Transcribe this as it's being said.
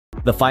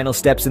The final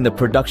steps in the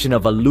production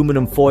of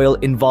aluminum foil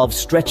involve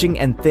stretching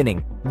and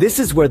thinning. This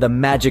is where the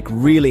magic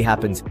really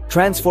happens,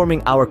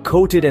 transforming our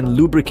coated and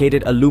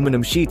lubricated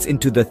aluminum sheets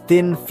into the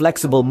thin,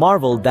 flexible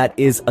marvel that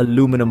is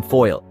aluminum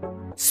foil.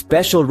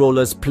 Special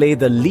rollers play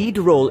the lead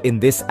role in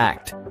this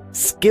act,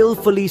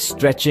 skillfully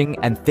stretching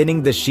and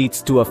thinning the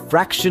sheets to a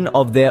fraction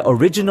of their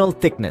original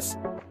thickness.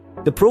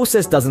 The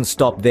process doesn't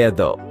stop there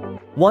though.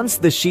 Once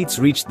the sheets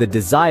reach the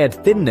desired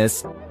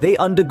thinness, they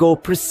undergo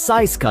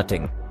precise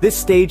cutting. This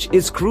stage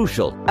is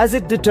crucial as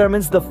it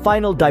determines the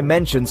final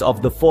dimensions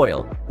of the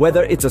foil.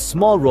 Whether it's a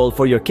small roll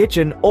for your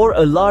kitchen or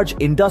a large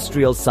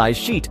industrial size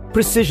sheet,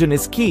 precision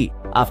is key.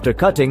 After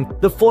cutting,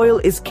 the foil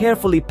is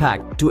carefully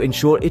packed to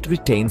ensure it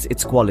retains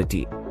its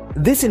quality.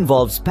 This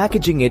involves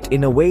packaging it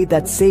in a way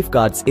that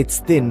safeguards its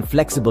thin,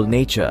 flexible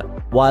nature,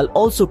 while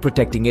also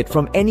protecting it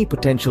from any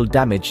potential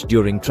damage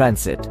during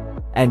transit.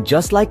 And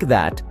just like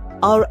that,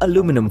 our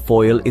aluminum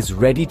foil is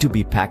ready to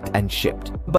be packed and shipped.